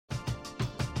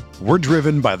We're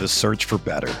driven by the search for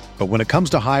better. But when it comes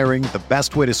to hiring, the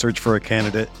best way to search for a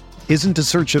candidate isn't to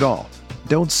search at all.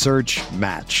 Don't search,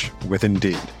 match with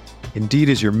Indeed. Indeed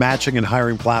is your matching and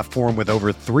hiring platform with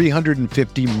over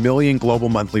 350 million global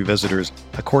monthly visitors,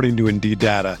 according to Indeed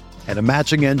data, and a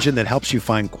matching engine that helps you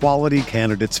find quality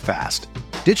candidates fast.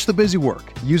 Ditch the busy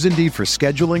work. Use Indeed for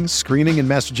scheduling, screening, and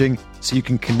messaging so you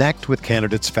can connect with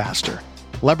candidates faster.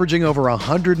 Leveraging over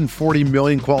 140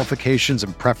 million qualifications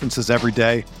and preferences every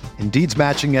day, Indeed's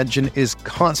matching engine is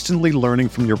constantly learning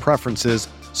from your preferences,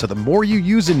 so the more you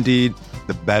use Indeed,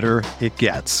 the better it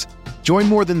gets. Join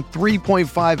more than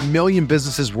 3.5 million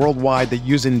businesses worldwide that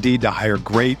use Indeed to hire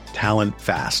great talent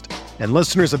fast. And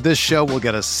listeners of this show will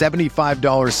get a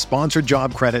 $75 sponsored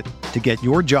job credit to get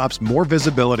your jobs more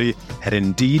visibility at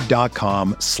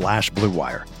Indeed.com/Blue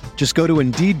Wire. Just go to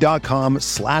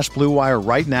Indeed.com/Blue Wire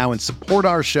right now and support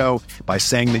our show by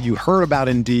saying that you heard about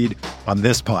Indeed on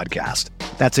this podcast.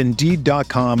 That's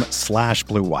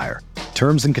Indeed.com/Blue Wire.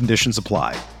 Terms and conditions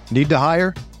apply. Need to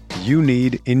hire? You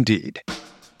need Indeed.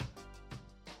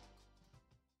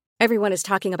 Everyone is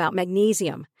talking about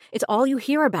magnesium. It's all you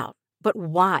hear about. But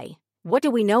why? What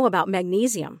do we know about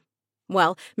magnesium?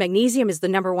 Well, magnesium is the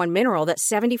number one mineral that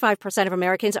 75% of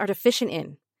Americans are deficient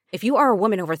in. If you are a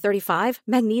woman over 35,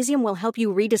 magnesium will help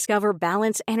you rediscover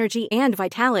balance, energy, and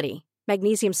vitality.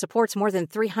 Magnesium supports more than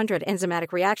 300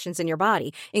 enzymatic reactions in your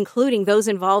body, including those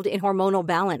involved in hormonal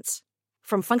balance.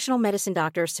 From functional medicine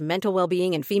doctors to mental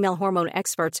well-being and female hormone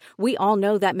experts, we all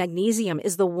know that magnesium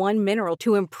is the one mineral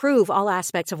to improve all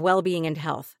aspects of well-being and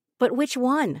health. But which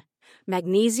one?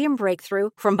 Magnesium Breakthrough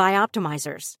from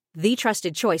Bioptimizers, the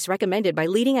trusted choice recommended by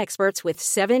leading experts with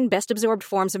 7 best-absorbed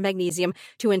forms of magnesium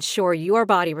to ensure your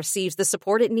body receives the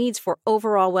support it needs for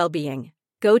overall well-being.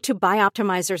 Go to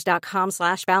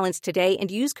bioptimizers.com/balance today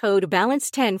and use code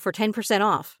BALANCE10 for 10%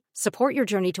 off. Support your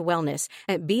journey to wellness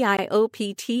at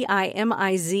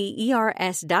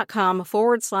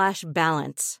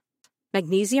bioptimizers.com/balance.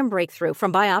 Magnesium Breakthrough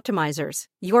from Bioptimizers,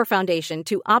 your foundation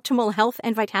to optimal health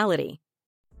and vitality.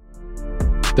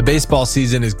 The baseball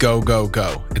season is go, go,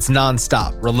 go. It's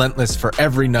nonstop, relentless for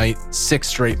every night, 6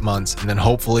 straight months, and then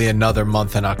hopefully another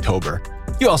month in October.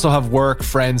 You also have work,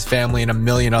 friends, family, and a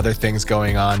million other things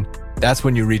going on. That's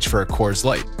when you reach for a Coors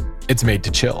Light. It's made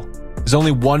to chill. There's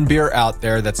only one beer out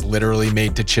there that's literally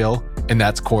made to chill, and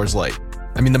that's Coors Light.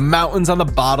 I mean, the mountains on the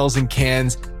bottles and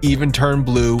cans even turn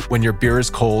blue when your beer is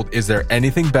cold. Is there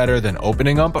anything better than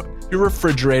opening up your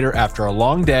refrigerator after a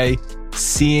long day,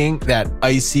 seeing that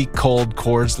icy cold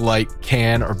Coors Light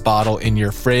can or bottle in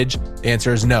your fridge? The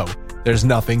answer is no. There's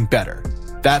nothing better.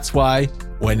 That's why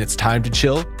when it's time to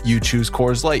chill, you choose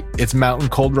Coors Light. It's mountain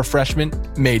cold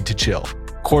refreshment made to chill.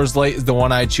 Coors Light is the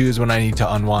one I choose when I need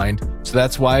to unwind. So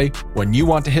that's why when you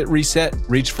want to hit reset,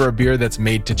 reach for a beer that's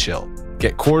made to chill.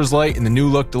 Get Coors Light in the new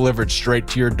look delivered straight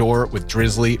to your door with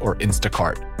Drizzly or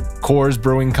Instacart. Coors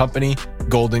Brewing Company,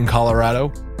 Golden,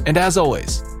 Colorado. And as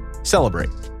always,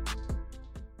 celebrate.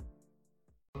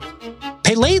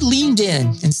 Pele leaned in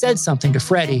and said something to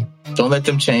Freddie. Don't let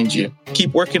them change you.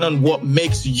 Keep working on what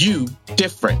makes you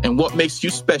different and what makes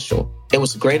you special. It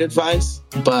was great advice,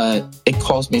 but it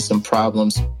caused me some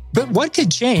problems. But what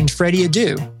could change Freddie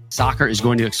Adu? Soccer is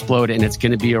going to explode, and it's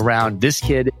going to be around this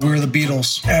kid. We were the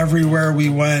Beatles. Everywhere we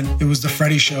went, it was the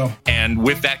Freddie Show. And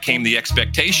with that came the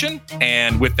expectation,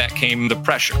 and with that came the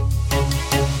pressure.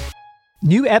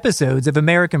 New episodes of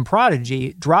American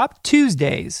Prodigy drop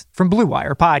Tuesdays from Blue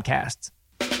Wire Podcasts.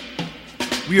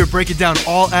 We are breaking down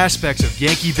all aspects of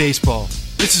Yankee baseball.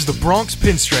 This is the Bronx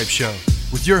Pinstripe Show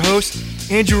with your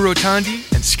hosts, Andrew Rotondi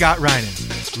and Scott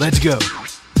Reinen. Let's go.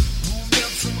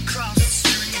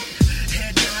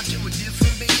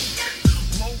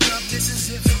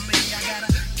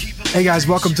 Hey guys,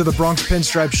 welcome to the Bronx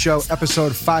Pinstripe Show,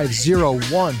 episode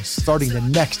 501, starting the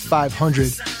next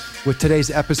 500 with today's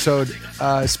episode.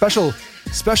 Special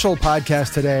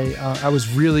podcast today. I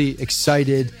was really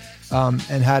excited and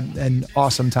had an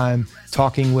awesome time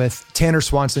talking with Tanner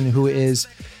Swanson, who is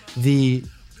the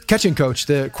catching coach,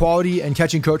 the quality and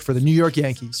catching coach for the New York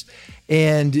Yankees.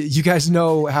 And you guys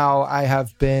know how I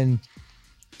have been,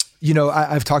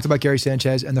 I've talked about Gary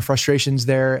Sanchez and the frustrations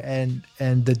there and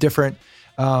the different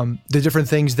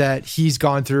things that he's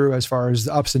gone through as far as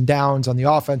the ups and downs on the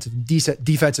offensive and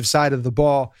defensive side of the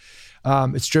ball.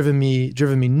 It's driven me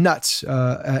nuts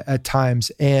at times.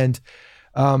 And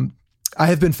I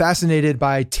have been fascinated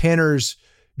by Tanner's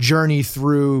journey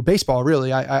through baseball,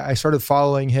 really. I started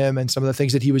following him and some of the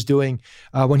things that he was doing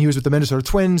when he was with the Minnesota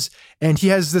Twins. And he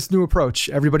has this new approach.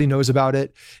 Everybody knows about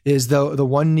it, is the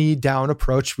one knee down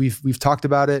approach. We've talked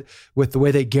about it with the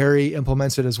way that Gary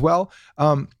implements it as well.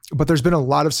 But there's been a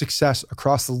lot of success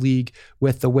across the league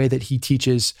with the way that he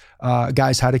teaches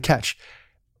guys how to catch.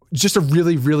 Just a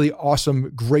really, really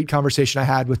awesome, great conversation I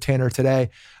had with Tanner today.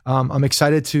 I'm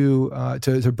excited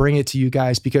to bring it to you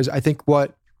guys because I think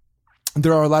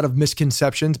there are a lot of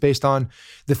misconceptions based on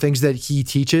the things that he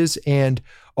teaches, and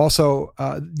also,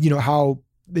 how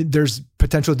there's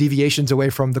potential deviations away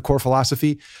from the core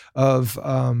philosophy of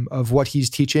what he's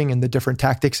teaching and the different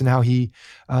tactics and how he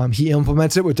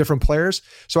implements it with different players.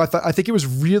 So I think it was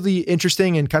really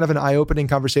interesting and kind of an eye-opening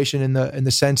conversation in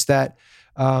the sense that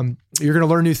you're going to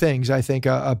learn new things, I think,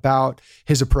 about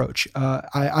his approach.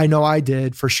 I know I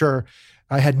did for sure.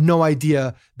 I had no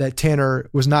idea that Tanner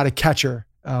was not a catcher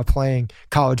playing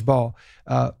college ball,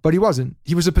 but he wasn't.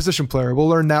 He was a position player. We'll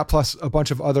learn that, plus a bunch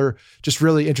of other just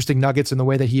really interesting nuggets in the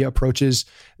way that he approaches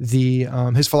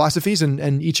his philosophies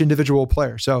and each individual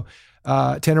player. So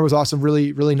Tanner was awesome.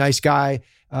 Really, really nice guy.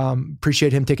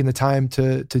 Appreciate him taking the time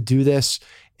to do this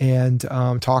and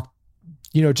talk,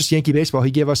 just Yankee baseball.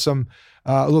 He gave us a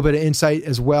little bit of insight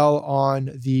as well on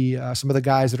some of the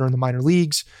guys that are in the minor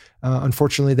leagues.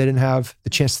 Unfortunately, they didn't have the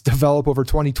chance to develop over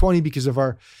 2020 because of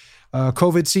our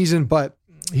COVID season, but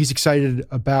he's excited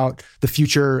about the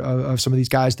future of some of these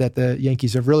guys that the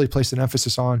Yankees have really placed an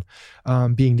emphasis on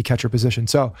being the catcher position.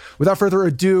 So without further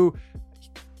ado,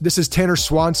 this is Tanner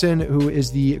Swanson, who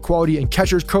is the quality and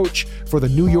catchers coach for the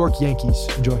New York Yankees.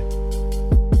 Enjoy.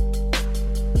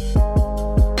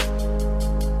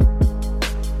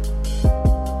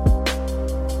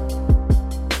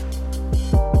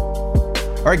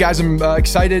 All right, guys, I'm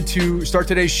excited to start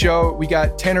today's show. We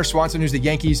got Tanner Swanson, who's the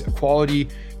Yankees quality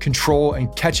control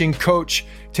and catching coach.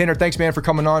 Tanner, thanks, man, for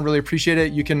coming on. Really appreciate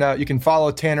it. You can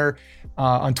follow Tanner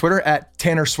on Twitter at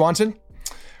Tanner Swanson.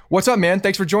 What's up, man?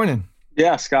 Thanks for joining.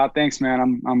 Yeah, Scott, thanks,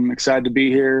 man. I'm excited to be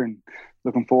here and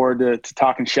looking forward to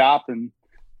talking shop and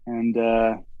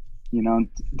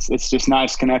it's just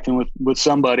nice connecting with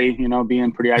somebody,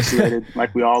 being pretty isolated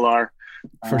like we all are.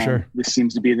 For sure. This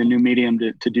seems to be the new medium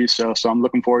to do so. So I'm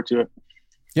looking forward to it.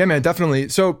 Yeah, man, definitely.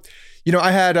 So,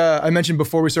 I mentioned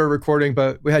before we started recording,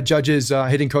 but we had Judge's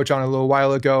hitting coach on a little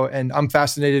while ago, and I'm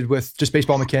fascinated with just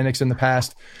baseball mechanics in the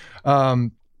past.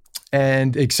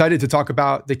 And excited to talk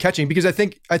about the catching because I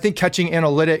think catching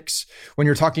analytics, when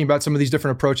you're talking about some of these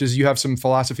different approaches, you have some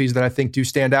philosophies that I think do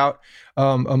stand out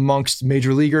amongst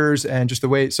major leaguers and just the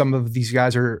way some of these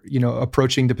guys are,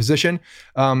 approaching the position.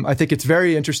 I think it's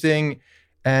very interesting,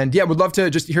 and would love to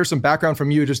just hear some background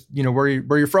from you, just, where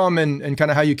you're from and kind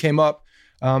of how you came up.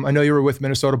 I know you were with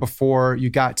Minnesota before you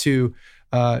got to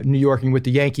New York and with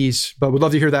the Yankees, but would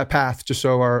love to hear that path just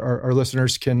so our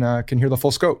listeners can hear the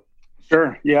full scope.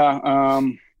 Sure. Yeah.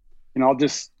 I'll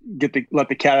just let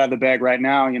the cat out of the bag right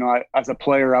now. As a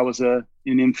player, I was an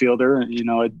infielder,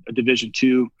 a Division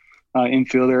II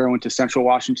infielder. I went to Central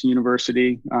Washington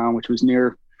University, which was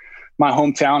near my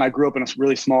hometown. I grew up in a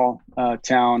really small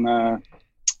town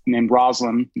named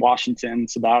Roslyn, Washington.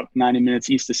 It's about 90 minutes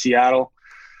east of Seattle.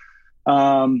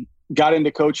 Got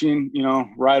into coaching,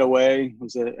 right away.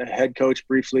 Was a head coach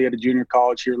briefly at a junior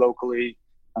college here locally.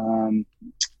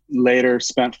 Later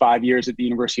spent 5 years at the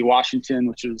University of Washington,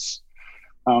 which was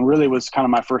really was kind of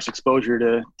my first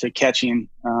exposure to catching.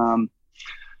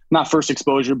 Not first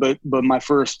exposure, but my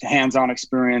first hands-on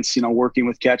experience, working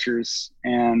with catchers,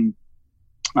 and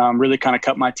really kind of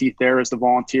cut my teeth there as the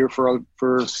volunteer for an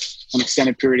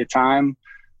extended period of time.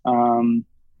 Had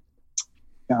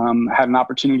an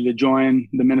opportunity to join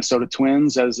the Minnesota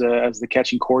Twins as the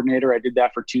catching coordinator. I did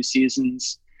that for 2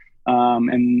 seasons,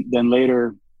 and then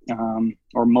later.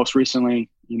 Or most recently,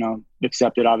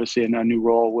 accepted obviously in a new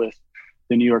role with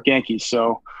the New York Yankees.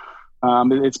 So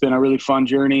it's been a really fun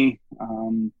journey.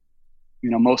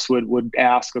 Most would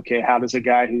ask, okay, how does a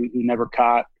guy who never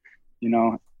caught,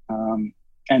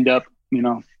 end up,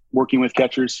 working with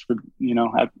catchers for,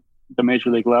 at the major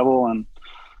league level?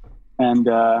 And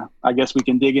I guess we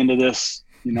can dig into this,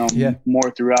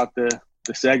 more throughout the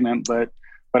segment.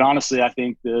 But honestly, I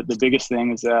think the biggest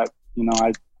thing is that,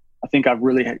 I think I've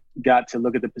really got to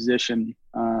look at the position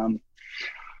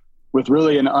with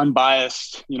really an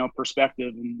unbiased,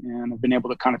 perspective, and I've been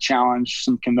able to kind of challenge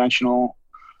some conventional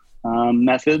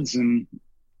methods, and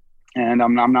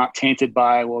I'm not tainted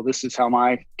by, well, this is how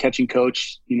my catching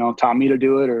coach, taught me to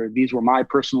do it, or these were my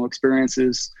personal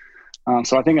experiences.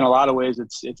 So I think in a lot of ways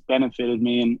it's benefited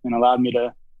me and allowed me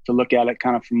to look at it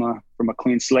kind of from a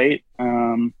clean slate.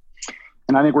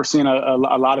 I think we're seeing a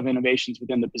lot of innovations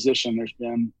within the position. There's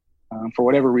been, for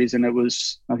whatever reason,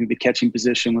 I think the catching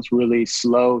position was really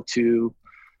slow to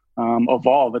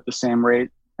evolve at the same rate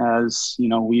as,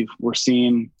 we're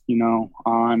seeing,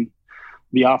 on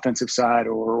the offensive side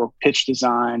or pitch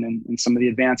design and some of the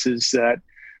advances that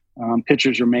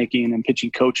pitchers are making and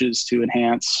pitching coaches to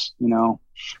enhance,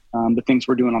 the things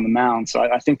we're doing on the mound. So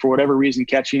I think for whatever reason,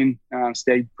 catching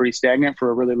stayed pretty stagnant for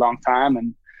a really long time.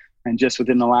 And just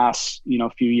within the last,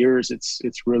 few years, it's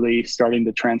really starting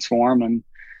to transform and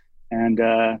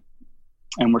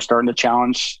we're starting to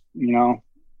challenge,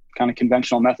 kind of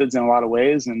conventional methods in a lot of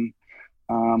ways. And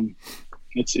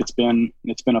it's been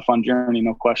a fun journey,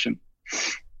 no question.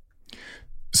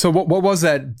 So what was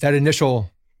that initial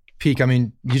peak? I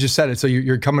mean, you just said it. So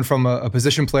you're coming from a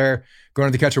position player going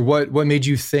to the catcher. What made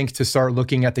you think to start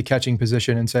looking at the catching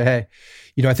position and say, hey,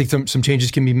 I think some changes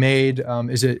can be made?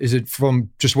 Is it from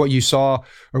just what you saw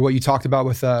or what you talked about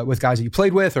with guys that you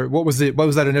played with, or what was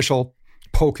that initial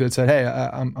poke that said, hey,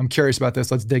 I'm curious about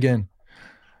this. Let's dig in.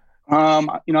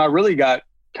 I really got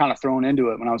kind of thrown into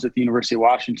it when I was at the University of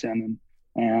Washington,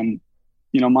 and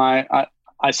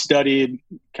I studied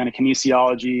kind of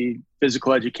kinesiology,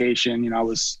 physical education.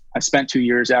 I spent 2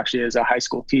 years actually as a high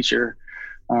school teacher.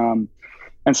 And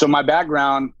so my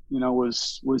background,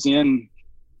 was in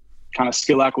kind of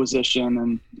skill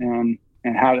acquisition and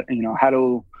how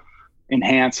to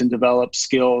enhance and develop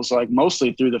skills, like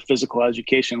mostly through the physical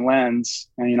education lens.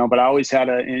 And, but I always had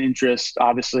an interest,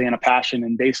 obviously, and a passion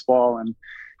in baseball.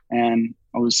 And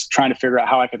I was trying to figure out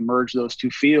how I could merge those two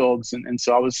fields. And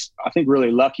so I was, I think,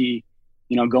 really lucky,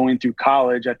 going through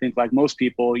college. I think like most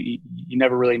people, you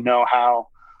never really know how,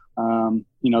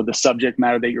 the subject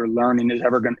matter that you're learning is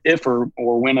ever going to, if or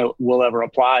when it will ever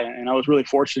apply. And I was really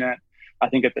fortunate, I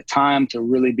think, at the time to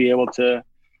really be able to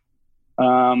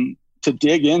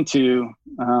dig into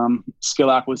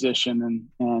skill acquisition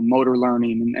and motor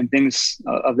learning and things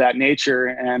of that nature.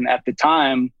 And at the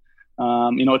time,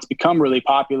 it's become really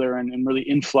popular and really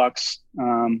influx,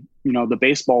 the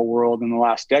baseball world in the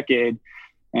last decade.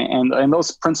 And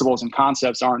those principles and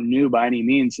concepts aren't new by any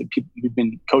means.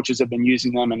 Coaches have been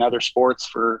using them in other sports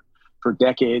for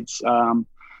decades.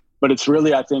 But it's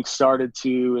really, I think, started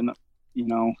to,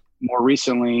 more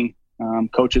recently,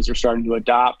 coaches are starting to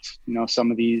adopt,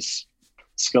 some of these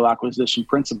skill acquisition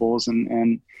principles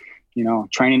and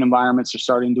training environments are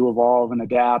starting to evolve and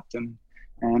adapt.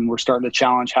 And we're starting to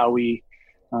challenge how we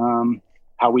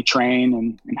train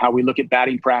and how we look at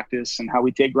batting practice and how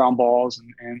we take ground balls.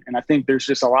 And I think there's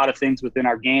just a lot of things within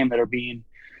our game that are being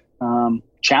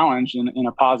challenged in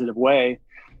a positive way.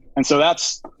 And so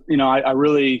that's, I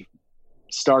really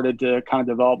started to kind of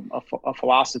develop a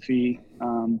philosophy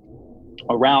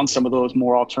around some of those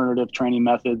more alternative training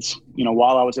methods,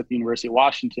 while I was at the University of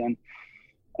Washington.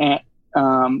 But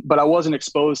I wasn't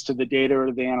exposed to the data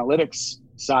or the analytics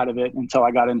side of it until I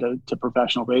got into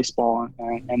professional baseball.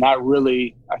 And that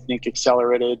really, I think,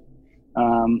 accelerated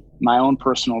my own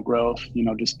personal growth,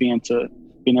 just being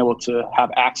able to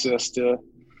have access to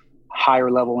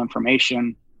higher level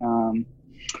information.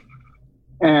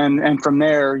 And from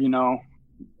there,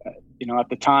 at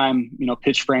the time,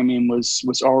 pitch framing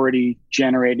was already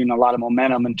generating a lot of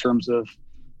momentum in terms of,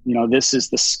 this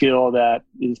is the skill that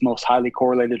is most highly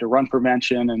correlated to run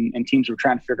prevention, and teams were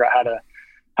trying to figure out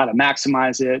how to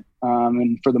maximize it.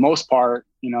 And for the most part,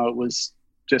 it was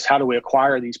just how do we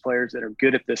acquire these players that are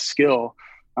good at this skill?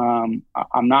 I'm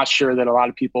not sure that a lot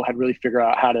of people had really figured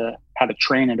out how to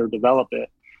train it or develop it.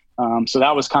 So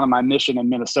that was kind of my mission in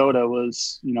Minnesota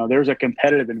was, there's a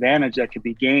competitive advantage that could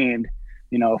be gained,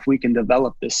 if we can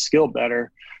develop this skill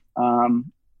better. And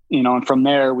from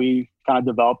there, we kind of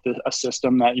developed a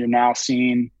system that you're now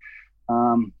seeing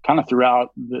kind of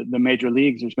throughout the major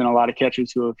leagues. There's been a lot of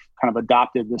catchers who have kind of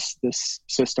adopted this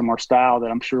system or style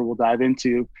that I'm sure we'll dive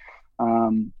into.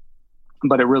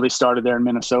 But it really started there in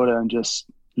Minnesota, and just,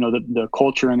 the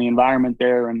culture and the environment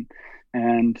there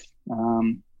and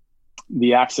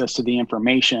the access to the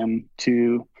information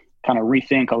to kind of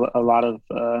rethink a lot of,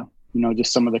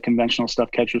 just some of the conventional stuff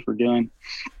catchers were doing.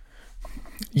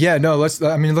 Yeah, no, let's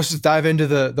just dive into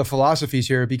the philosophies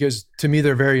here, because to me,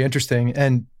 they're very interesting.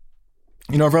 And,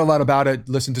 I've read a lot about it,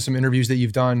 listened to some interviews that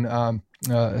you've done,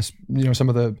 some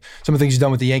of the things you've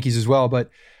done with the Yankees as well. But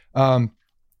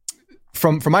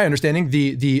from my understanding,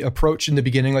 the approach in the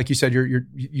beginning, like you said, you're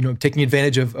taking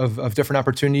advantage of different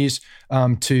opportunities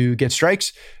to get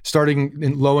strikes,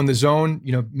 starting low in the zone,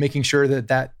 making sure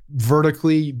that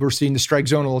vertically we're seeing the strike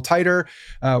zone a little tighter.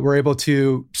 We're able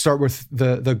to start with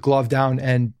the glove down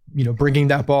and bringing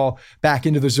that ball back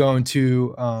into the zone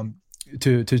to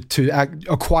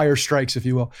acquire strikes, if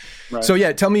you will. Right. So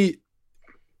yeah, tell me,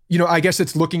 I guess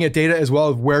it's looking at data as well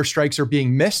of where strikes are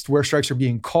being missed, where strikes are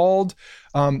being called.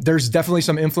 There's definitely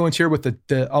some influence here with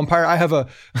the umpire. I have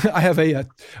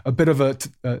a bit of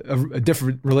a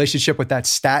different relationship with that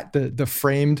stat, the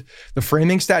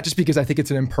framing stat, just because I think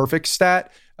it's an imperfect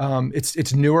stat.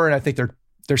 It's newer, and I think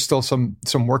there's still some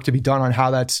work to be done on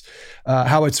how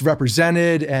how it's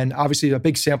represented, and obviously a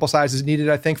big sample size is needed,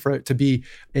 I think, for it to be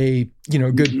a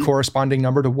good corresponding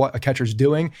number to what a catcher's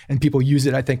doing. And people use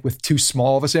it, I think, with too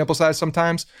small of a sample size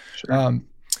sometimes. Sure.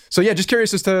 So yeah, just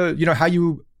curious as to how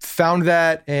you found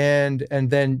that, and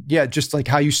then just like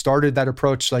how you started that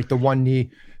approach, like the one knee,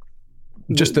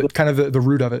 just the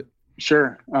root of it.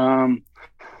 Sure.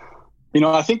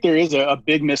 I think there is a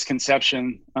big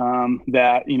misconception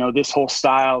that, this whole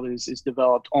style is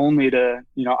developed only to,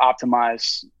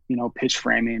 optimize, pitch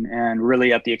framing, and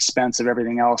really at the expense of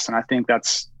everything else. And I think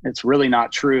it's really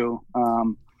not true.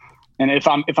 And if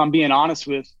I'm being honest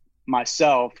with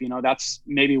myself, that's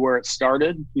maybe where it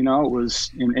started. It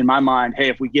was in my mind, hey,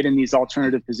 if we get in these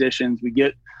alternative positions, we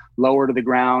get lower to the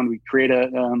ground, we create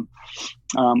a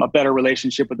better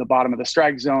relationship with the bottom of the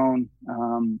strike zone.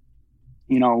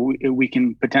 We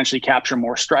can potentially capture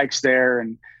more strikes there.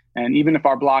 And even if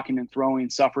our blocking and throwing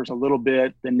suffers a little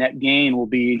bit, the net gain will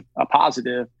be a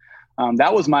positive.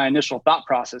 That was my initial thought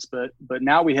process, but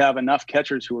now we have enough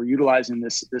catchers who are utilizing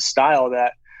this style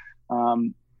that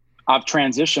I've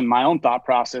transitioned my own thought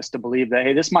process to believe that,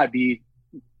 hey, this might be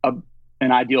an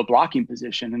ideal blocking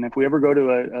position. And if we ever go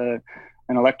to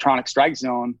an electronic strike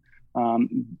zone,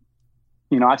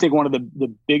 I think one of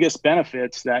the biggest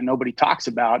benefits that nobody talks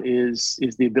about is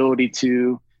the ability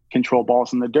to control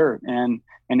balls in the dirt. And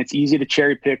it's easy to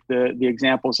cherry pick the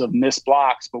examples of missed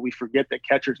blocks, but we forget that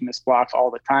catchers miss blocks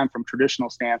all the time from traditional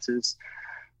stances.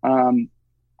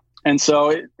 And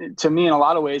so to me, in a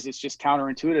lot of ways, it's just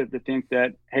counterintuitive to think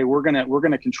that, hey, we're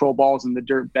gonna control balls in the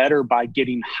dirt better by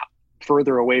getting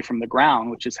further away from the ground,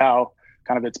 which is how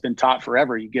kind of it's been taught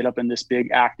forever. You get up in this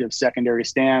big active secondary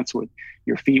stance with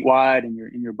your feet wide and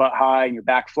your butt high and your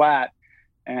back flat,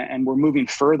 and we're moving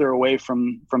further away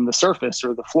from the surface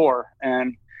or the floor.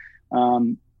 And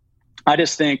I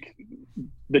just think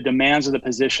the demands of the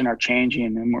position are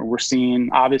changing, and we're seeing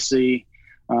obviously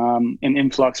an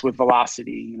influx with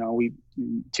velocity.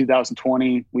 In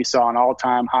 2020 we saw an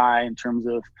all-time high in terms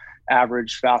of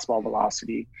average fastball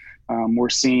velocity.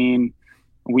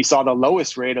 We saw the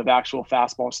lowest rate of actual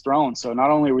fastballs thrown. So not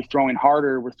only are we throwing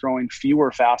harder, we're throwing fewer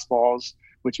fastballs,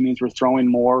 which means we're throwing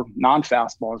more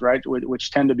non-fastballs, right? Which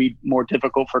tend to be more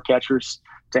difficult for catchers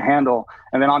to handle.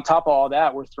 And then on top of all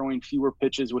that, we're throwing fewer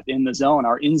pitches within the zone.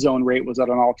 Our in-zone rate was at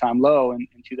an all-time low in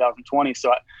 2020.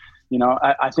 So,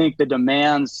 I think the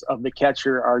demands of the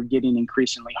catcher are getting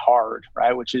increasingly hard,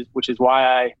 right? Which is why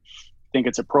I think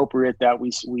it's appropriate that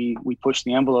we push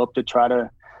the envelope to try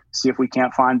to see if we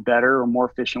can't find better or more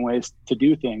efficient ways to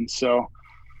do things. So,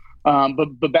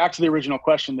 but back to the original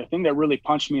question, the thing that really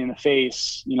punched me in the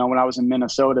face, when I was in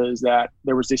Minnesota, is that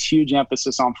there was this huge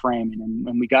emphasis on framing,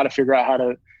 and we got to figure out how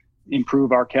to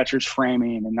improve our catcher's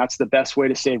framing, and that's the best way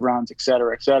to save runs, et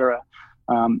cetera, et cetera.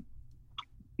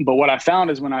 But what I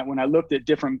found is when I looked at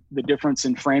the difference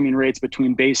in framing rates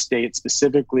between base states,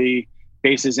 specifically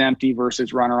bases empty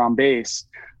versus runner on base,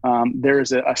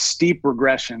 there's a steep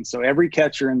regression. So every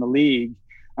catcher in the league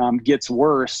gets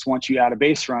worse once you add a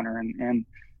base runner.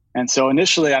 And so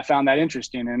initially I found that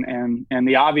interesting. And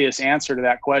the obvious answer to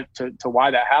that to why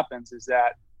that happens is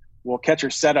that, well,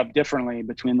 catchers set up differently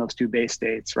between those two base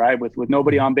states, right? With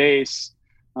nobody on base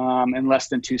and less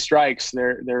than two strikes,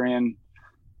 they're in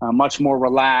much more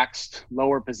relaxed,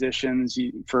 lower positions.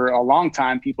 For a long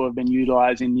time, people have been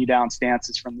utilizing knee down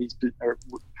stances from these,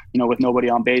 with nobody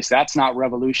on base. That's not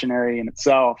revolutionary in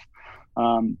itself.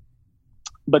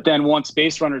 But then once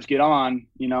base runners get on,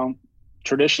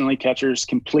 traditionally catchers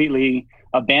completely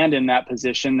abandon that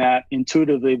position that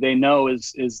intuitively they know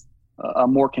is a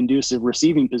more conducive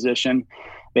receiving position.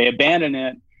 They abandon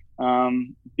it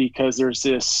because there's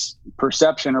this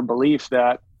perception or belief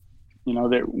that,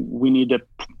 that we need to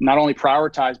not only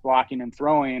prioritize blocking and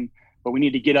throwing, but we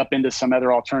need to get up into some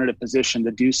other alternative position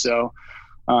to do so.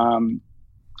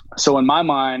 So in my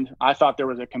mind, I thought there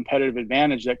was a competitive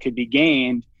advantage that could be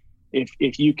gained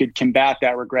if you could combat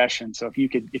that regression. So if you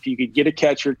could get a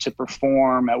catcher to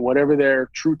perform at whatever their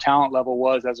true talent level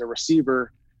was as a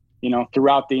receiver,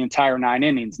 throughout the entire 9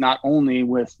 innings, not only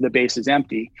with the bases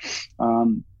empty.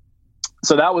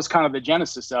 So that was kind of the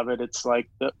genesis of it. It's like,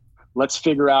 let's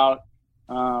figure out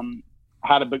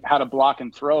how to block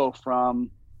and throw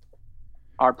from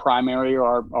our primary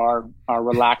or our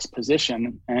relaxed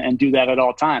position, and do that at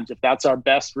all times. If that's our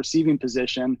best receiving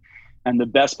position and the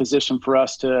best position for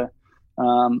us to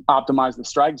optimize the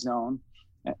strike zone,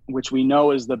 which we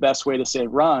know is the best way to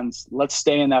save runs. Let's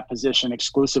stay in that position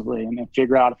exclusively and then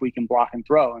figure out if we can block and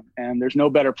throw. And there's no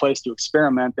better place to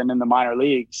experiment than in the minor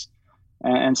leagues.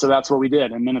 And so that's what we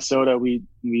did. In Minnesota, we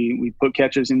put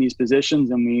catchers in these positions,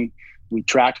 and we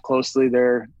tracked closely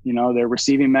their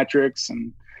receiving metrics,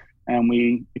 and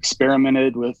we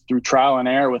experimented through trial and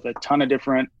error with a ton of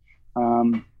different,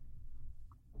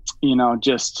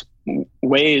 just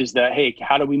ways that, hey,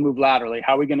 how do we move laterally?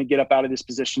 How are we going to get up out of this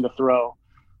position to throw?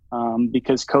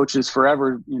 Because coaches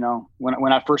forever,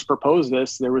 when I first proposed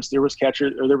this, there was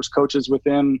coaches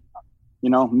within,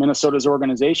 Minnesota's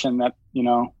organization that,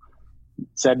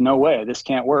 said, no way, this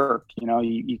can't work. How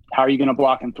are you going to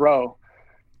block and throw?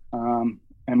 And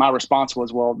my response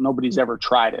was, well, nobody's ever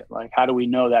tried it. Like, how do we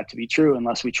know that to be true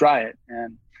unless we try it?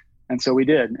 And so we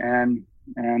did. And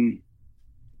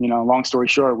long story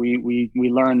short, we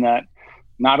learned that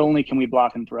not only can we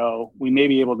block and throw, we may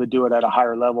be able to do it at a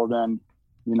higher level than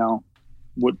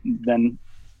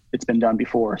it's been done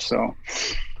before. So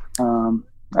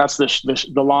that's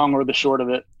the long or the short of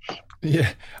it.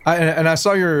 Yeah. I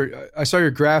saw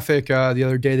your graphic the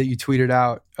other day that you tweeted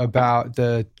out about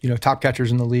the, top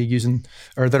catchers in the league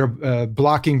that are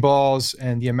blocking balls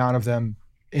and the amount of them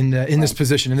in this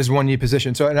position, in this one knee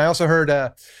position. So, and I also heard,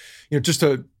 just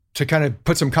to kind of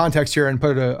put some context here and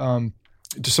put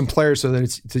just some players so that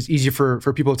it's easier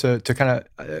for people to kind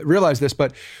of realize this.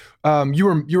 But you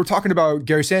were talking about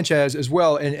Gary Sanchez as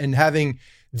well, and having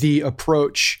the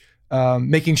approach,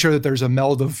 making sure that there's a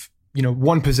meld of,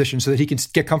 one position so that he can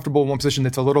get comfortable in one position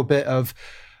that's a little bit of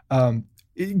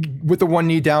with the one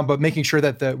knee down, but making sure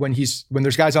that when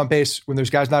there's guys on base, when there's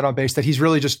guys not on base, that he's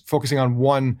really just focusing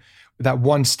on that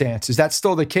one stance. Is that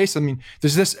still the case? I mean,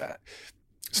 there's this.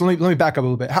 So let me back up a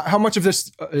little bit. How much of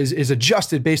this is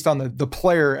adjusted based on the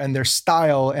player and their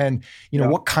style and,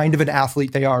 what kind of an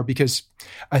athlete they are? Because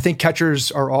I think catchers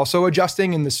are also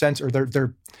adjusting in the sense, or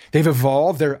they've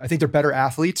evolved. I think they're better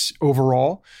athletes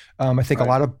overall. I think a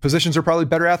lot of positions are probably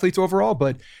better athletes overall,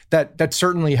 but that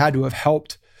certainly had to have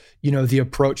helped, the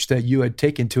approach that you had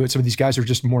taken to it. Some of these guys are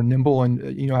just more nimble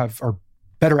and, are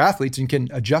better athletes and can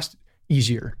adjust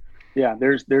easier. Yeah,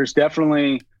 there's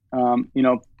definitely,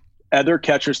 other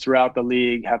catchers throughout the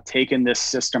league have taken this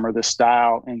system or this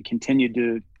style and continued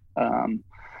to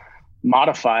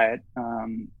modify it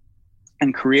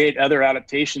and create other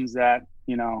adaptations that,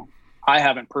 I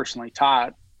haven't personally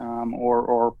taught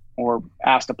or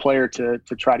asked a player to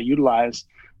try to utilize.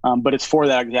 But it's for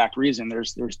that exact reason.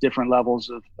 There's different levels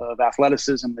of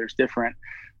athleticism. There's different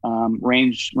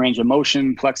range of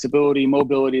motion, flexibility,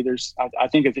 mobility. I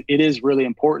think it is really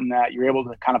important that you're able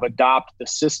to kind of adopt the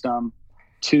system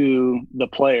to the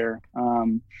player.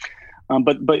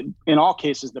 But in all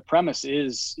cases, the premise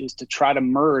is to try to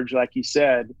merge, like you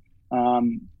said,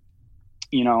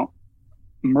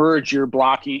 merge your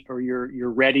blocking or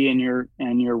your ready and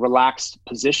your relaxed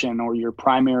position, or your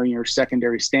primary and your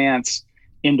secondary stance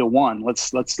into one.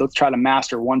 Let's try to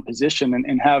master one position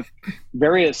and have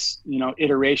various,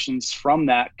 iterations from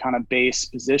that kind of base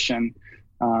position.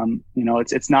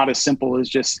 It's not as simple as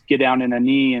just get down in a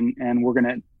knee and we're going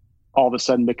to all of a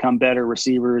sudden become better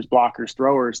receivers, blockers,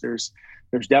 throwers. There's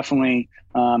definitely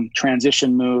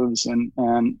transition moves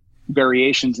and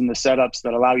variations in the setups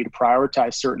that allow you to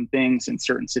prioritize certain things in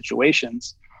certain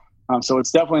situations. So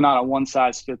it's definitely not a one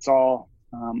size fits all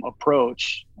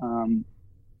approach.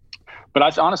 But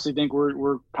I honestly think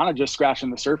we're kind of just scratching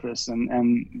the surface,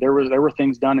 and there were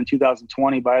things done in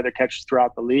 2020 by other catchers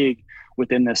throughout the league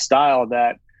within this style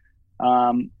that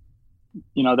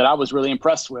that I was really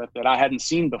impressed with, that I hadn't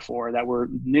seen before, that were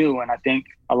new. And I think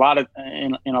in a lot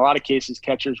of cases,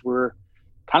 catchers were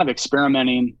kind of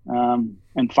experimenting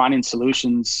and finding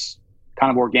solutions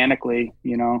kind of organically,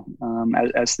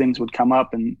 as things would come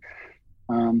up, and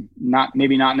not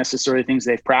necessarily things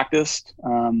they've practiced.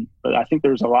 But I think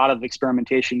there's a lot of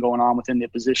experimentation going on within the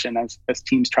position as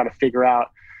teams try to figure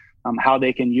out how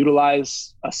they can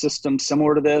utilize a system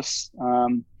similar to this,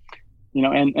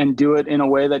 and do it in a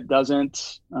way that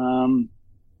doesn't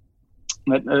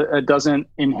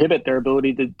inhibit their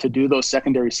ability to do those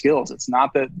secondary skills. It's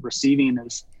not that receiving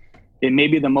it may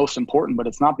be the most important, but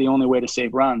it's not the only way to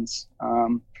save runs.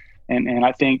 And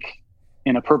I think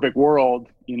in a perfect world,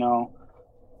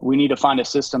 we need to find a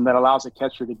system that allows a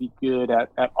catcher to be good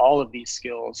at all of these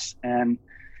skills. And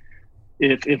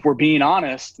if we're being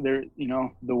honest, the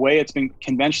way it's been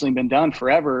conventionally been done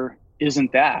forever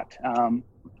isn't that.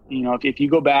 If you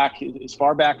go back as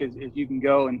far back as you can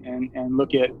go and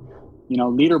look at,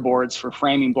 leaderboards for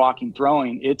framing, blocking,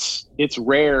 throwing, it's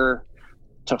rare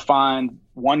to find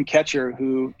one catcher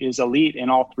who is elite in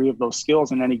all three of those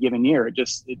skills in any given year.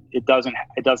 It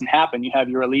doesn't happen. You have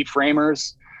your elite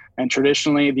framers, and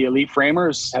traditionally the elite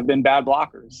framers have been bad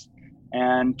blockers,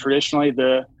 and traditionally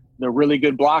the really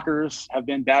good blockers have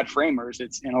been bad framers.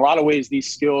 It's in a lot of ways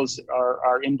these skills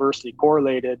are inversely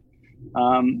correlated,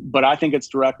 but I think it's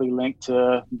directly linked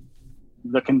to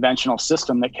the conventional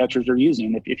system that catchers are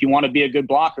using. If you want to be a good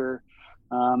blocker,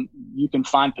 you can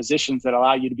find positions that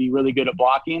allow you to be really good at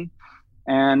blocking.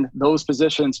 And those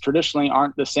positions traditionally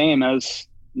aren't the same as,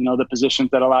 the positions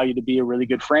that allow you to be a really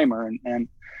good framer.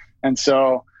 And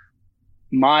so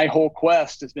my whole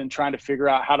quest has been trying to figure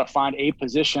out how to find a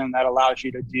position that allows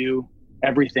you to do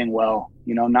everything well,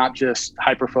 not just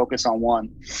hyper focus on one.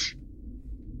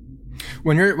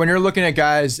 When you're looking at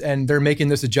guys and they're making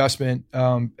this adjustment,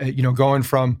 going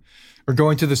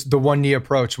to the one knee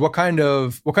approach, what kind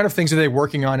of things are they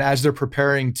working on as they're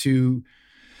preparing to,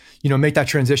 make that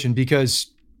transition?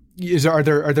 Because is there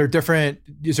a different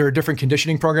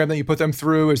conditioning program that you put them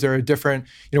through? Is there a different,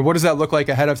 what does that look like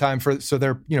ahead of time so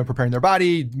they're, preparing their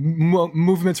body,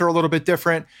 movements are a little bit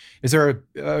different. Is there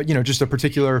just a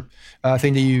particular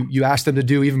thing that you ask them to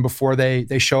do even before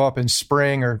they show up in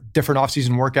spring, or different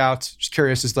off-season workouts? Just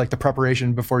curious as like the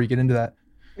preparation before you get into that.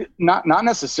 Not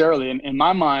necessarily. In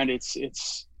my mind,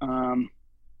 it's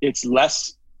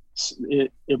less.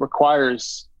 It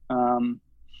requires.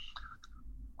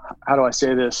 How do I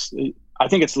say this? I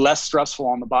think it's less stressful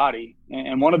on the body.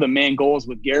 And one of the main goals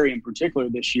with Gary in particular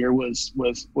this year was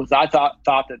I thought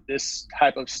that this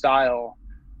type of style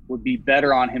would be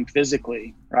better on him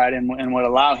physically, right? And would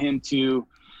allow him to,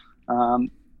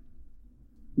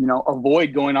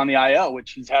 avoid going on the IL,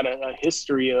 which he's had a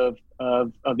history of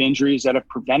injuries that have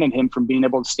prevented him from being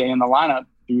able to stay in the lineup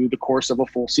through the course of a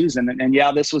full season. And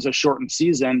yeah, this was a shortened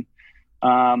season,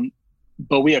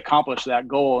 but we accomplished that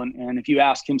goal. And if you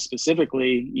ask him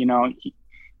specifically,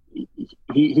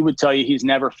 he would tell you he's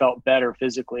never felt better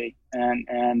physically,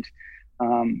 and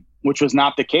which was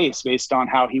not the case based on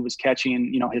how he was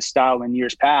catching, his style in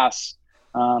years past.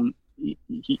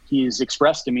 He's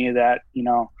expressed to me that,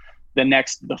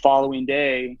 the following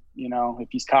day, if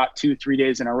he's caught 2-3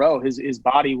 days in a row, his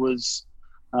body was,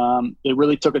 it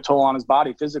really took a toll on his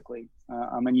body physically.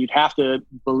 And you'd have to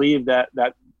believe that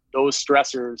those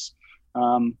stressors,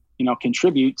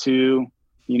 contribute to,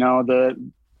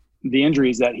 the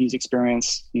injuries that he's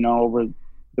experienced, over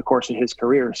the course of his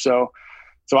career. So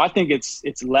I think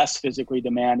it's less physically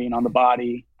demanding on the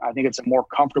body. I think it's a more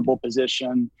comfortable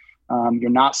position. You're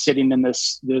not sitting in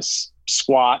this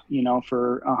squat,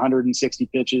 for 160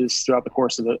 pitches throughout the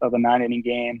course of a 9-inning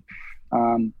game.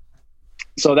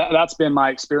 So that's been my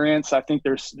experience. I think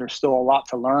there's still a lot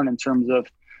to learn in terms of,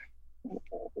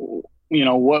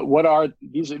 what are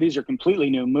these are completely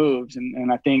new moves.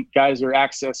 And I think guys are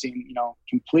accessing,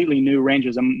 completely new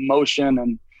ranges of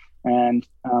motion and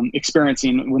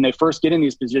experiencing, when they first get in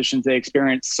these positions, they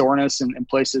experience soreness in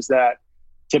places that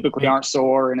typically aren't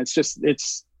sore. And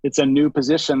it's a new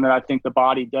position that I think the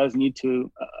body does need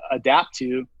to adapt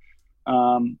to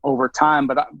over time.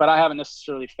 But I haven't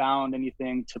necessarily found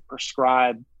anything to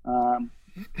prescribe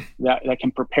that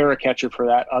can prepare a catcher for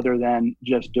that other than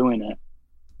just doing it.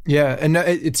 Yeah. And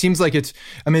it seems like it's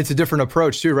a different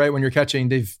approach too, right? When you're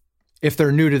catching, if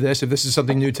they're new to this, if this is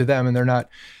something new to them and they're not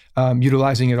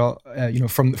utilizing it all,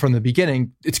 from the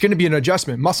beginning, it's going to be an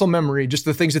adjustment, muscle memory, just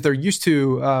the things that they're used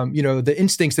to, the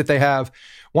instincts that they have.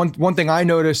 One thing I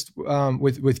noticed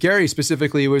with Gary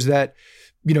specifically was that,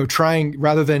 trying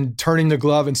rather than turning the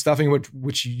glove and stuffing,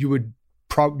 which you would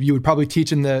probably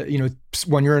teach in the,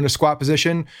 when you're in a squat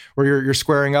position where you're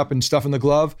squaring up and stuffing the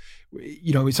glove,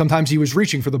 sometimes he was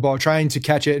reaching for the ball, trying to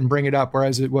catch it and bring it up,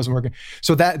 whereas it wasn't working.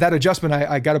 So that adjustment,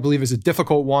 I got to believe, is a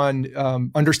difficult one,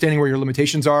 understanding where your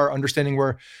limitations are, understanding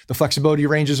where the flexibility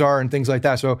ranges are and things like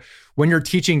that. So when you're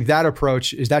teaching that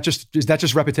approach, is that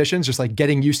just repetitions, just like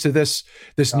getting used to this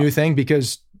new thing?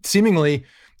 Because seemingly,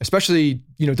 especially,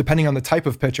 depending on the type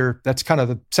of pitcher, that's kind of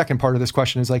the second part of this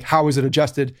question, is like, how is it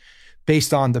adjusted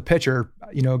based on the pitcher?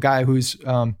 A guy who's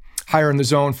higher in the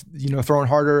zone, throwing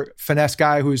harder, finesse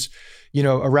guy who's,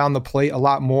 around the plate a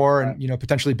lot more, and,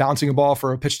 potentially bouncing a ball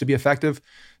for a pitch to be effective.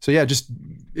 So yeah, just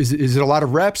is it a lot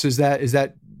of reps? Is that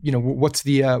what's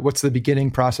the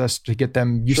beginning process to get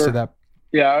them used to that?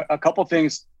 Yeah, a couple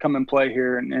things come in play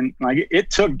here, and like it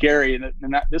took Gary, and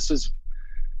this is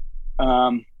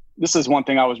one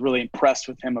thing I was really impressed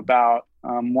with him about.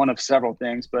 One of several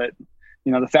things, but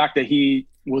the fact that he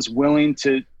was willing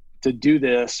to do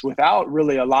this without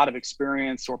really a lot of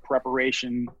experience or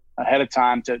preparation ahead of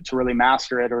time to really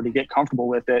master it or to get comfortable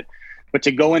with it. But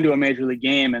to go into a major league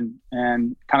game and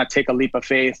kind of take a leap of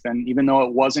faith, and even though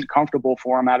it wasn't comfortable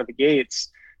for him out of the gates,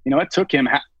 it took him,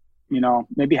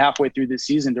 maybe halfway through the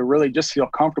season to really just feel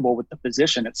comfortable with the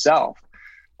position itself.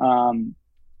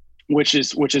 Which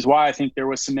is why I think there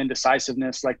was some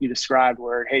indecisiveness, like you described,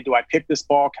 where, hey, do I pick this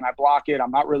ball? Can I block it?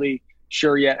 I'm not really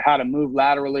sure yet how to move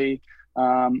laterally.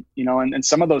 And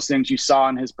some of those things you saw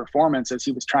in his performance as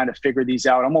he was trying to figure these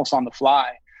out almost on the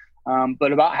fly.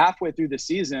 But about halfway through the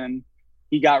season,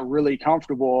 he got really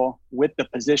comfortable with the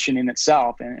positioning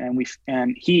itself.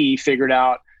 And he figured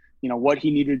out, what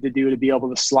he needed to do to be able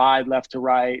to slide left to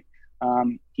right.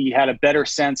 He had a better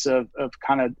sense of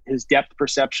kind of his depth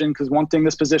perception, because one thing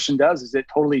this position does is it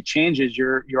totally changes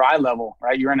your eye level,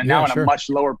 right? You're in a much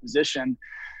lower position,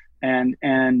 and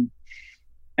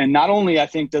not only I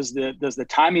think does the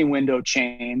timing window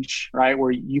change, right,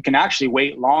 where you can actually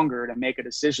wait longer to make a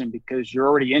decision because you're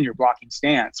already in your blocking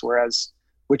stance,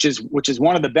 which is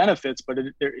one of the benefits, but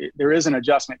there is an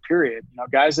adjustment period.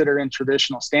 Guys that are in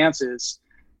traditional stances,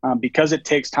 because it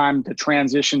takes time to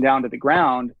transition down to the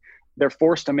ground, they're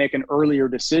forced to make an earlier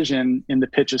decision in the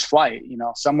pitch's flight.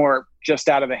 Somewhere just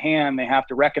out of the hand, they have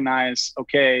to recognize,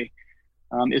 okay,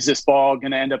 is this ball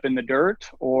going to end up in the dirt,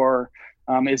 or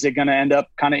is it going to end up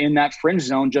kind of in that fringe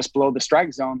zone just below the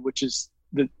strike zone, which is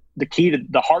the key to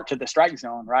the heart to the strike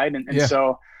zone, right?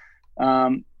 So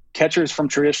catchers from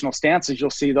traditional stances, you'll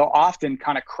see they'll often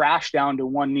kind of crash down to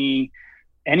one knee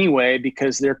anyway,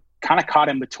 because they're kind of caught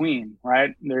in between,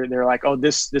 right? They're like, oh,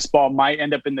 this ball might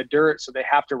end up in the dirt, so they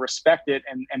have to respect it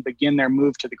and begin their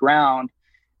move to the ground.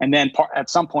 And then at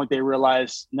some point they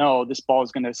realize, no, this ball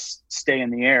is going to stay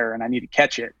in the air and I need to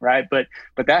catch it, right? But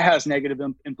that has negative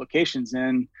implications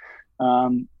in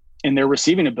their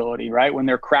receiving ability, right? When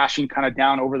they're crashing kind of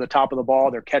down over the top of the ball,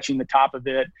 they're catching the top of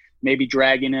it, maybe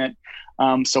dragging it.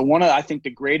 So one of, I think, the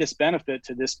greatest benefit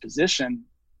to this position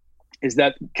is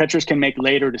that catchers can make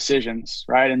later decisions,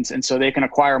 right? And so they can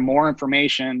acquire more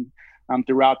information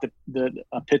throughout the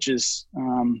pitch's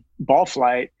ball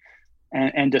flight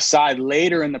and decide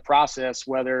later in the process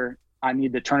whether I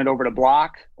need to turn it over to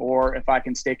block or if I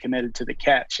can stay committed to the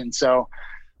catch. And so,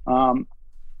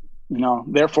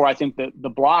 therefore, I think that the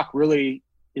block really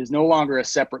is no longer a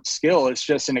separate skill. It's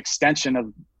just an extension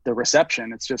of the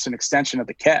reception. It's just an extension of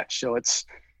the catch. So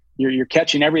you're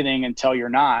catching everything until you're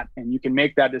not, and you can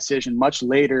make that decision much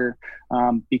later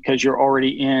because you're already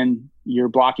in your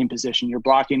blocking position. Your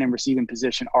blocking and receiving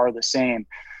position are the same.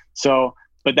 So,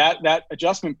 but that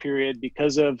adjustment period,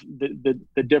 because of the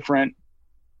different,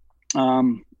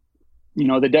 the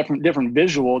different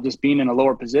visual, just being in a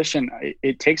lower position,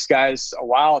 it takes guys a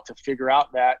while to figure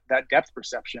out that depth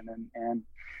perception and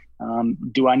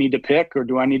do I need to pick or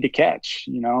do I need to catch?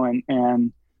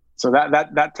 And so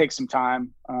that takes some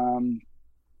time.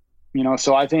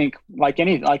 So I think like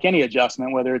any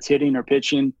adjustment, whether it's hitting or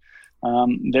pitching,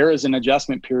 there is an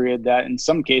adjustment period that in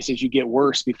some cases you get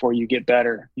worse before you get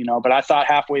better, but I thought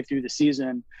halfway through the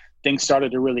season, things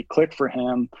started to really click for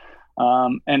him.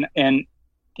 And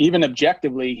even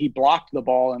objectively, he blocked the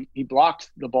ball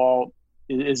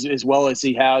as well as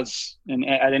he has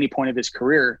at any point of his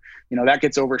career. That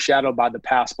gets overshadowed by the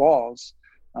pass balls.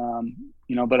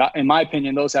 But in my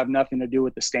opinion, those have nothing to do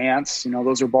with the stance.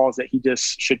 Those are balls that he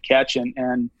just should catch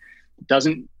and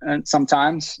doesn't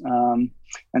sometimes.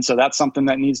 And so that's something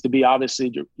that needs to be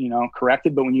obviously,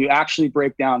 corrected. But when you actually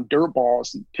break down dirt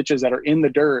balls and pitches that are in the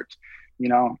dirt,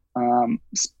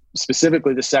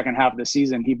 specifically the second half of the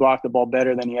season, he blocked the ball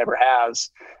better than he ever has.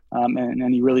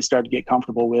 And he really started to get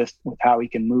comfortable with how he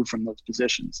can move from those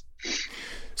positions.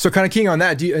 So kind of keying on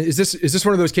that, is this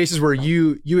one of those cases where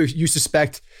you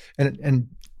suspect, and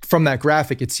from that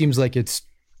graphic, it seems like it's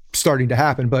starting to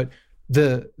happen, but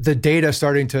the data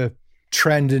starting to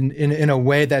trend in a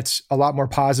way that's a lot more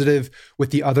positive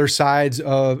with the other sides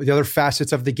of the other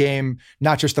facets of the game,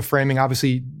 not just the framing.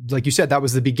 Obviously, like you said, that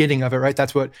was the beginning of it, right?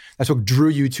 That's what drew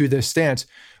you to this stance.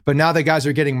 But now the guys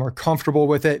are getting more comfortable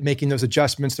with it, making those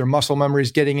adjustments, their muscle memory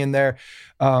is getting in there.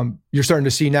 You're starting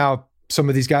to see now some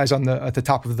of these guys at the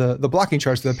top of the blocking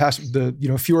charts,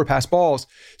 fewer pass balls.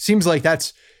 Seems like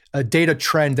that's a data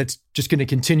trend that's just going to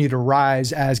continue to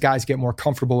rise as guys get more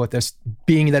comfortable with this,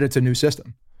 being that it's a new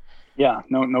system. Yeah,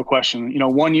 no question.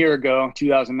 1 year ago,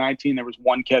 2019, there was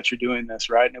one catcher doing this,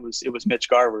 right? And it was Mitch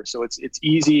Garver. So it's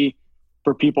easy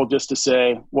for people just to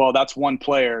say, well, that's one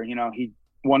player.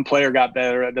 One player got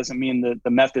better. That doesn't mean that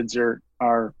the methods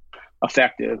are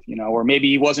effective. Or maybe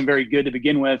he wasn't very good to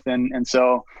begin with, and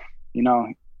so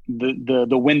the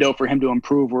window for him to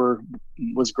improve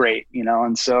was great.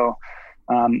 And so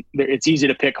it's easy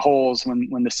to pick holes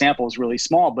when the sample is really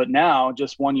small. But now,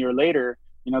 just 1 year later,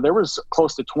 there was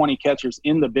close to 20 catchers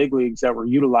in the big leagues that were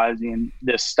utilizing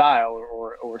this style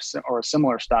or a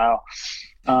similar style.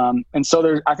 And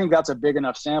so I think that's a big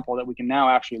enough sample that we can now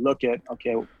actually look at,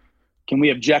 okay, can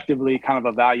we objectively kind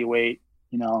of evaluate,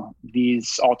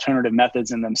 these alternative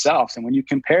methods in themselves? And when you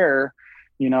compare,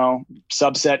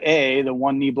 subset A, the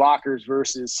one knee blockers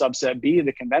versus subset B,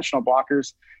 the conventional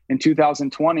blockers in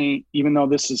 2020, even though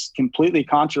this is completely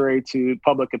contrary to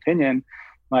public opinion,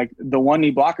 like the one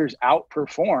knee blockers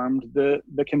outperformed the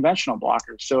conventional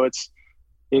blockers. So it's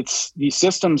these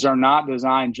systems are not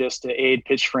designed just to aid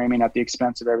pitch framing at the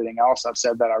expense of everything else. I've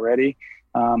said that already.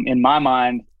 In my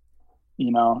mind,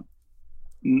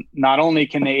 not only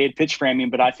can they aid pitch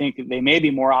framing, but I think they may be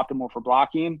more optimal for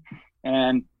blocking,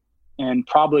 and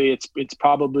probably it's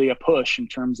probably a push in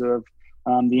terms of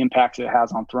the impact it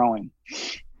has on throwing.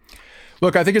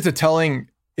 Look, I think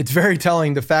it's very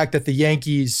telling the fact that the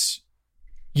Yankees,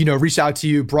 reached out to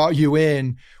you, brought you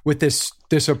in with this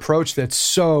approach that's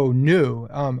so new.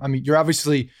 I mean, you're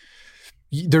obviously,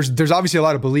 there's obviously a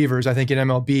lot of believers, I think, in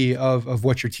MLB of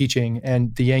what you're teaching,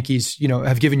 and the Yankees,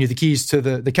 have given you the keys to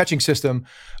the catching system.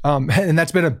 And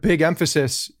that's been a big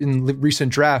emphasis in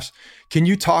recent drafts. Can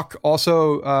you talk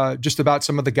also just about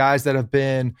some of the guys that have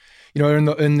been,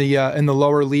 in the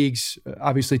lower leagues,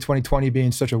 obviously 2020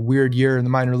 being such a weird year in the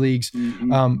minor leagues,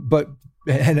 but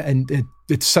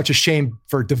it's such a shame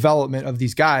for development of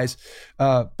these guys.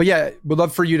 But yeah, would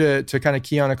love for you to kind of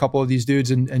key on a couple of these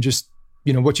dudes and just,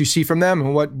 what you see from them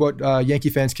and what Yankee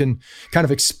fans can kind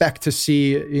of expect to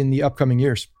see in the upcoming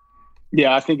years.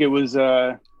 Yeah, I think it was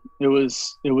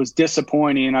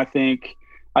disappointing. I think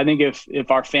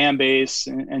if our fan base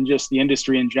and just the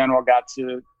industry in general got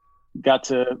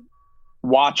to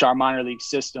watch our minor league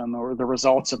system or the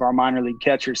results of our minor league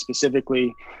catchers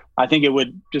specifically, I think it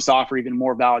would just offer even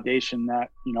more validation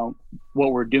that,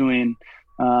 what we're doing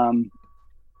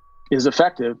is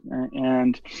effective.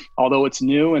 And although it's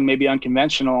new and maybe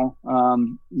unconventional,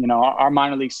 our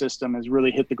minor league system has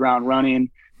really hit the ground running.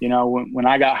 When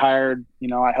I got hired,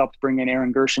 I helped bring in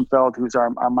Aaron Gershenfeld, who's our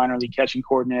minor league catching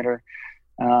coordinator.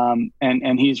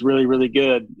 And he's really, really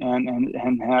good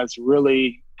and has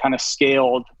really kind of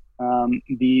scaled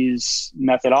these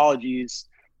methodologies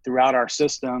throughout our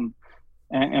system.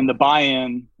 And the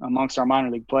buy-in amongst our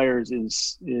minor league players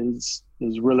is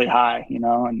really high,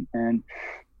 and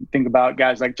think about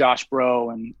guys like Josh Bro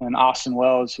and Austin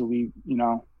Wells, who we,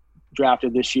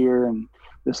 drafted this year and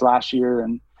this last year.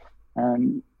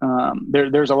 And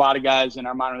there's a lot of guys in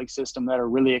our minor league system that are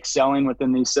really excelling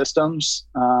within these systems.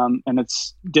 And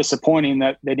it's disappointing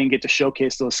that they didn't get to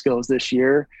showcase those skills this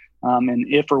year. And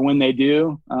if or when they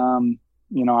do,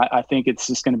 I think it's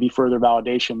just going to be further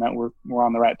validation that we're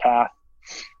on the right path.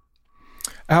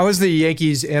 How has the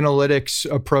Yankees analytics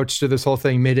approach to this whole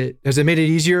thing has it made it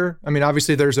easier? I mean,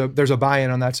 obviously there's a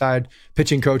buy-in on that side,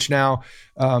 pitching coach now,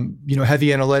 heavy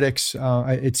analytics.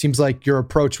 It seems like your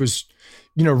approach was,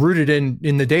 rooted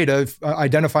in the data,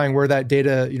 identifying where that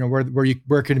data,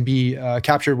 where it can be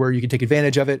captured, where you can take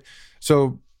advantage of it.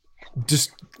 So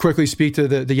just quickly speak to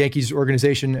the Yankees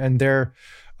organization and their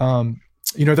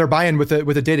buy-in with the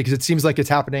data, because it seems like it's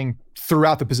happening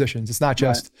throughout the positions. It's not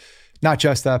just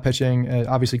pitching,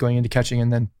 obviously going into catching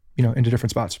and then, into different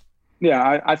spots.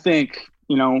 Yeah, I think,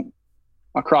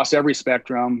 across every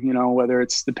spectrum, whether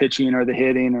it's the pitching or the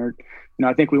hitting or,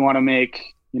 I think we want to make,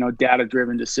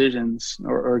 data-driven decisions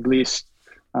or at least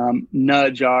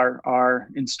nudge our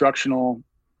instructional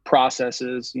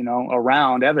processes,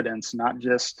 around evidence, not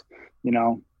just,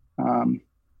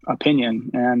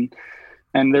 opinion.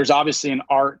 And there's obviously an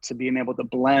art to being able to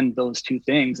blend those two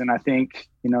things. And I think,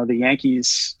 the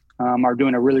Yankees are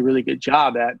doing a really, really good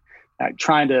job at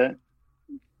trying to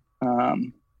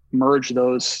merge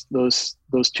those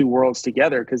two worlds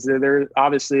together, because there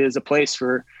obviously is a place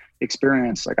for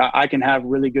experience. Like I can have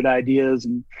really good ideas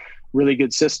and really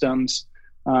good systems,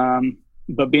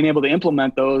 but being able to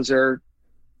implement those are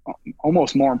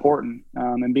almost more important,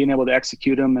 and being able to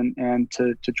execute them and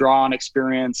to draw on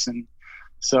experience. And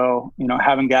so,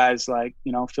 having guys like,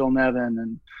 Phil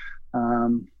Nevin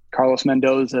and Carlos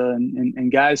Mendoza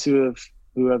and guys who have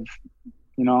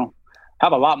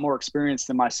have a lot more experience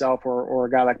than myself or a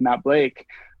guy like Matt Blake,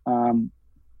 that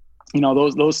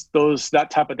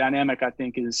type of dynamic, I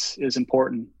think is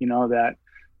important, that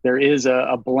there is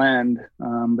a blend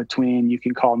between, you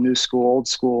can call new school, old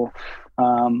school,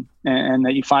 and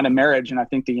that you find a marriage. And I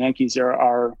think the Yankees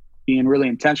are being really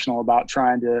intentional about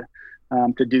trying to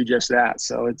do just that.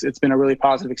 So it's been a really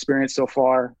positive experience so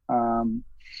far. I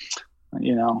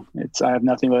have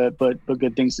nothing but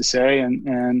good things to say.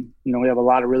 And we have a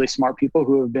lot of really smart people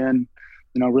who have been,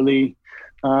 really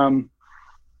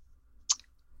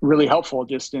really helpful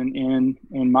just in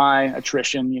my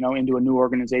attrition, into a new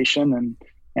organization.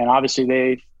 And obviously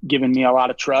they've given me a lot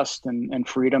of trust and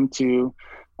freedom to,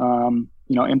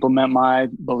 implement my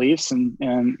beliefs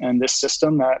and this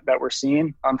system that we're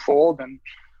seeing unfold.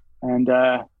 And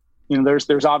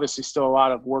there's obviously still a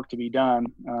lot of work to be done.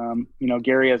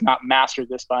 Gary has not mastered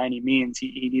this by any means.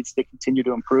 He needs to continue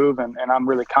to improve, and I'm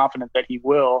really confident that he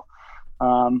will.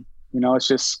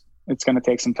 It's going to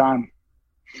take some time.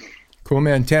 Cool,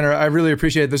 man. Tanner, I really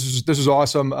appreciate it. This was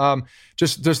awesome.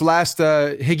 Just last,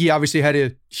 Higgy obviously had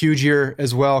a huge year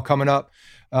as well coming up.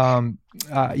 I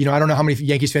don't know how many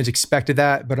Yankees fans expected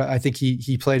that, but I think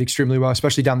he played extremely well,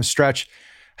 especially down the stretch.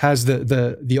 Has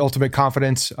the ultimate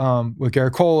confidence with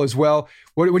Garrett Cole as well.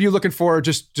 What are you looking for?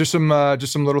 Just some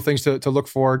little things to look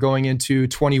for going into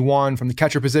 21 from the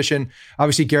catcher position.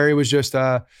 Obviously, Gary was just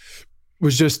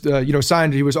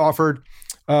signed. He was offered.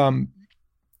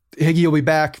 Higgy will be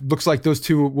back. Looks like those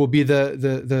two will be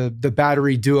the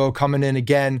battery duo coming in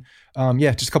again.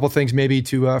 Just a couple of things maybe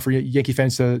for Yankee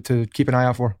fans to keep an eye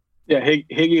out for. Yeah,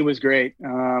 Higgy was great,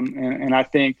 and I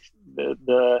think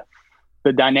the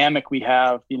dynamic we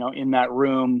have, in that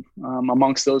room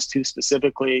amongst those two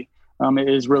specifically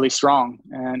is really strong,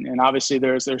 and obviously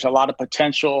there's a lot of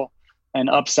potential and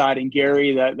upside in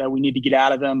Gary that we need to get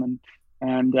out of him,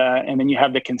 and then you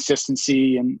have the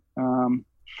consistency and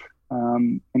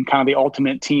kind of the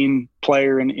ultimate team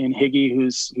player in Higgy,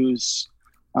 who's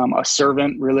a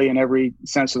servant really in every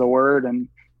sense of the word, and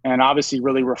obviously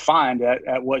really refined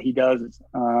at what he does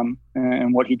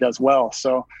and what he does well.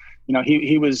 So,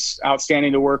 he was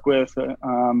outstanding to work with.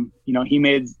 He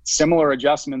made similar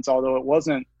adjustments, although it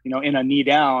wasn't, in a knee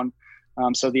down.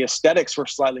 So the aesthetics were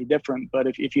slightly different. But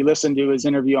if you listen to his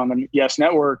interview on the Yes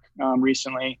Network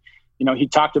recently, he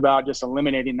talked about just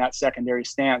eliminating that secondary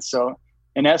stance. So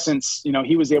in essence,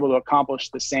 he was able to accomplish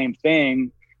the same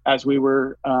thing as we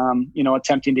were,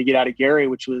 attempting to get out of Gary,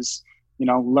 which was,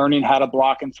 learning how to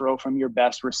block and throw from your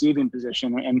best receiving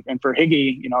position. And for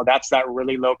Higgy, that's that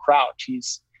really low crouch.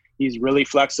 He's really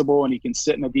flexible and he can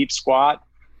sit in a deep squat.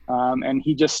 And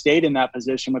he just stayed in that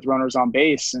position with runners on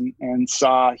base and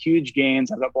saw huge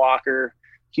gains as a blocker,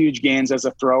 huge gains as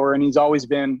a thrower. And he's always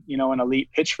been, an elite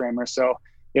pitch framer. So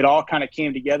it all kind of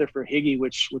came together for Higgy,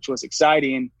 which was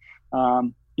exciting.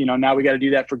 Now we got to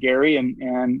do that for Gary.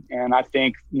 And I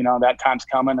think, that time's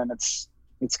coming and it's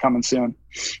coming soon.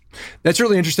 That's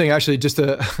really interesting. Actually,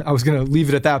 I was going to leave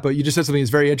it at that, but you just said something that's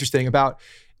very interesting about,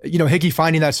 Higgy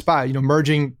finding that spot,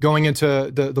 merging, going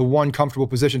into the one comfortable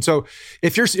position. So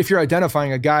if you're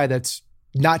identifying a guy that's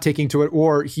not taking to it,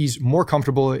 or he's more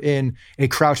comfortable in a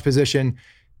crouch position,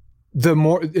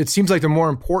 it seems like the more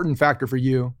important factor for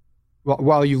you,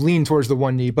 while you lean towards the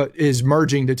one knee, but is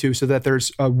merging the two so that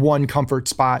there's a one comfort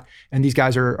spot and these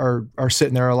guys are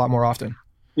sitting there a lot more often.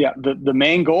 Yeah. The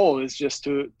main goal is just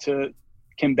to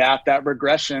combat that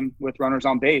regression with runners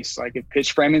on base. Like if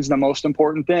pitch framing is the most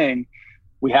important thing,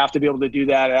 we have to be able to do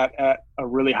that at a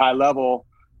really high level,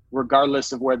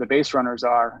 regardless of where the base runners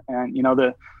are. And,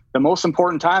 the most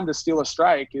important time to steal a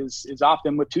strike is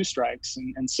often with two strikes.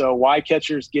 And so why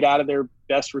catchers get out of their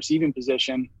best receiving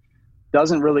position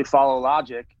doesn't really follow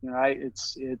logic, right?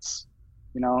 It's if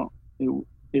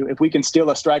we can steal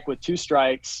a strike with two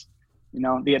strikes,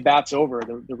 the at bat's over.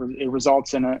 It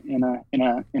results in a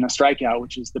strikeout,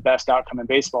 which is the best outcome in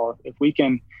baseball. If we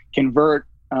can convert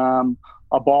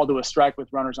a ball to a strike with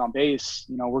runners on base,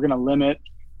 we're going to limit.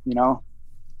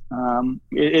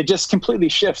 It just completely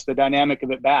shifts the dynamic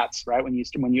of at bats, right? When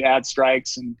you add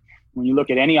strikes, and when you look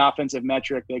at any offensive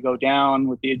metric, they go down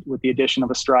with the addition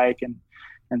of a strike, and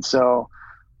so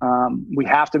we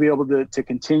have to be able to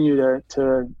continue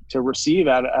to receive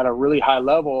at a really high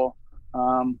level,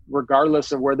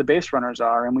 regardless of where the base runners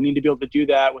are. And we need to be able to do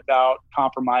that without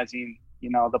compromising,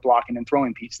 the blocking and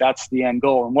throwing piece. That's the end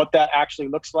goal. And what that actually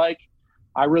looks like,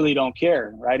 I really don't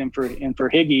care, right? And for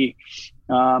Higgy,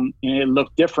 it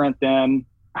looked different than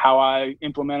how I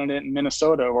implemented it in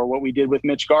Minnesota, or what we did with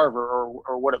Mitch Garver,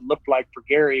 or what it looked like for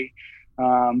Gary.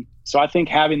 So I think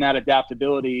having that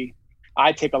adaptability,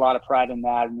 I take a lot of pride in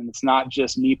that. And it's not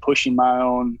just me pushing my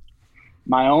own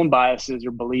biases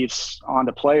or beliefs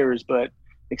onto players, but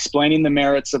explaining the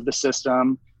merits of the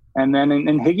system. And then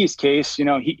in Higgy's case,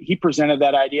 he presented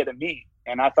that idea to me,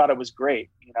 and I thought it was great,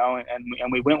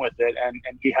 and we went with it, and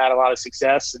he had a lot of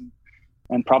success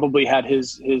and probably had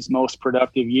his most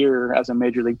productive year as a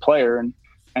major league player, and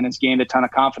has gained a ton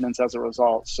of confidence as a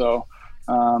result. So,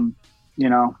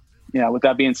 with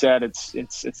that being said,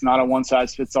 it's not a one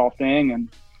size fits all thing.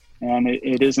 And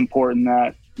it is important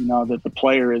that, that the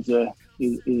player is a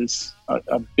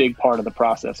big part of the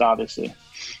process, obviously.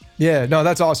 Yeah, no,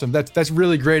 that's awesome. That's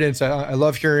really great insight. I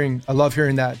love hearing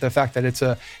that, the fact that it's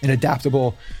an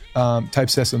adaptable type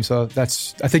system. So I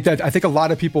think a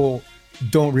lot of people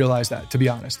don't realize that, to be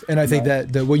honest. And I think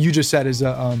that what you just said is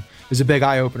a big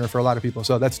eye opener for a lot of people.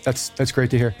 So that's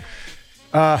great to hear.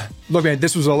 Look, man,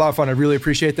 this was a lot of fun. I really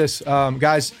appreciate this.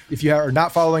 Guys, if you are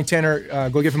not following Tanner,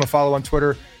 go give him a follow on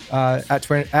Twitter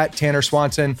at Tanner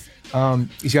Swanson.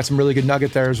 He's got some really good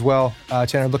nugget there as well.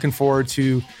 Tanner, looking forward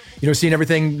to seeing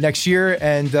everything next year,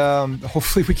 and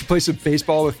hopefully we can play some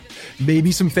baseball with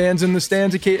maybe some fans in the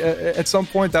stands at some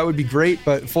point. That would be great.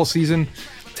 But full season,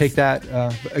 take that.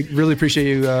 I really appreciate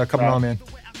you coming on, man.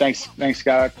 Thanks,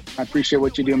 Scott. I appreciate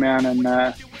what you do, man,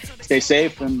 and stay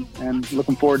safe. And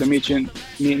looking forward to meeting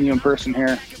you in person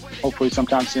here, hopefully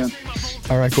sometime soon.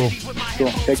 All right, cool.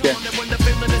 Take care.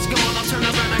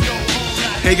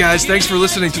 Hey guys, thanks for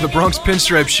listening to the Bronx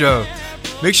Pinstripe Show.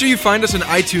 Make sure you find us on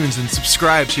iTunes and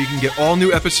subscribe so you can get all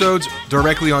new episodes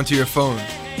directly onto your phone.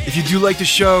 If you do like the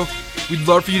show, we'd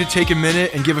love for you to take a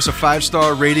minute and give us a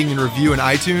 5-star rating and review in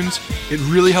iTunes. It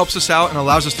really helps us out and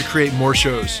allows us to create more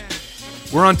shows.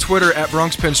 We're on Twitter at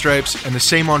Bronx Pinstripes and the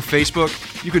same on Facebook.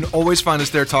 You can always find us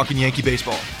there talking Yankee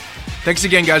baseball. Thanks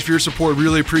again, guys, for your support.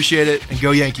 Really appreciate it, and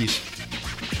go Yankees.